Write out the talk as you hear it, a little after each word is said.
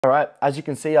All right, as you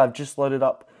can see, I've just loaded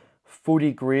up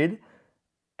FOOTYGRID,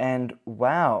 and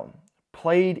wow,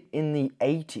 played in the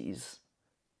 80s.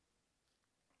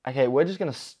 Okay, we're just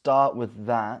going to start with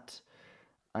that.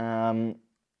 Libba,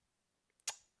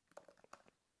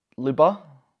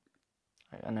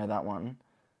 I know that one.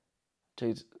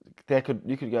 Jeez,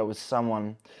 you could go with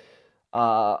someone.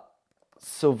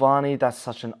 Silvani, that's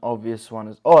such an obvious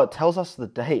one. Oh, it tells us the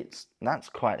dates. That's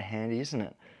quite handy, isn't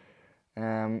it?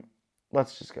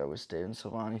 Let's just go with Stephen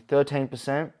Silvani.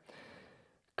 13%.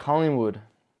 Collingwood,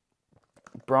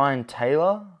 Brian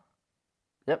Taylor.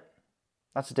 Yep,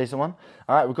 that's a decent one.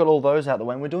 All right, we've got all those out the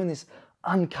way. And we're doing this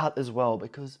uncut as well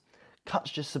because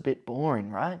cut's just a bit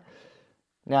boring, right?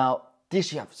 Now,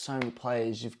 this you have so many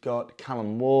players. You've got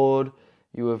Callum Ward.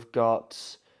 You have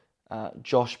got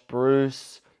Josh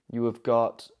Bruce. You have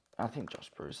got, I think Josh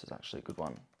Bruce is actually a good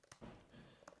one.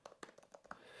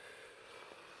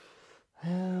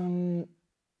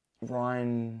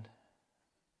 Ryan,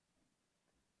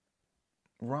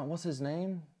 what's his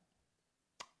name?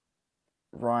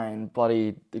 Ryan,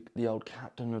 bloody the old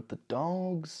captain of the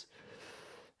Dogs.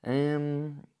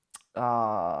 You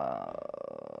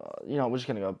know, we're just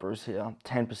gonna go Bruce here.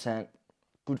 10%.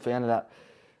 Good fan of that.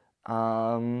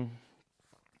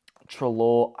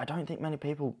 Treloar. I don't think many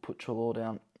people put Treloar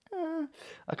down.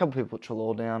 A couple people put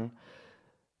Treloar down.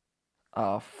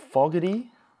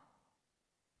 Fogarty.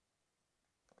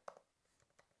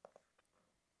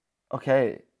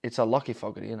 Okay, it's a lucky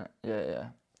Fogarty, isn't it? Yeah.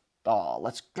 Oh,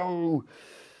 let's go.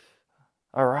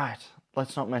 All right,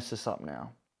 let's not mess this up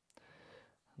now.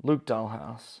 Luke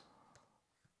Dalhouse.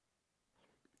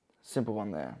 Simple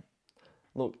one there.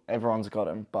 Look, everyone's got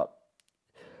him, but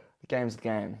the game's the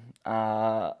game.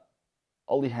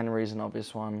 Ollie Henry's an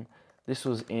obvious one. This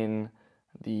was in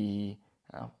the,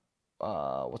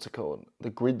 what's it called? The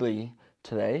Gridley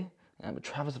today. But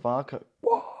Travis Varco,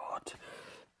 what?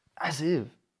 As if.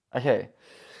 Okay.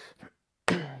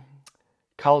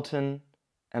 Carlton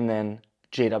and then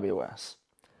GWS.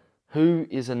 Who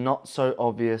is a not so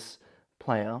obvious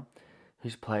player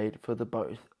who's played for the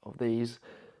both of these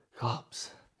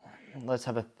clubs? Let's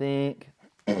have a think.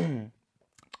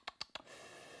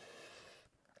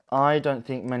 I don't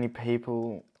think many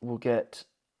people will get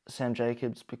Sam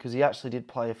Jacobs because he actually did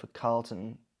play for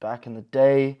Carlton back in the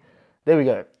day. There we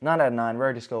go. 9 out of 9.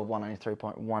 Rarity score of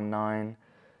 193.19.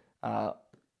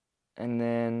 And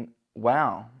then,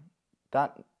 wow,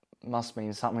 that must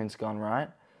mean something's gone right.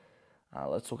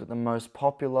 Let's look at the most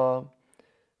popular.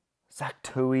 Zach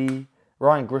Tui.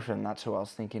 Ryan Griffin, that's who I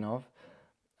was thinking of.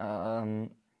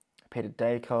 Peter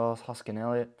Dacos, Hoskin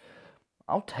Elliott.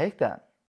 I'll take that.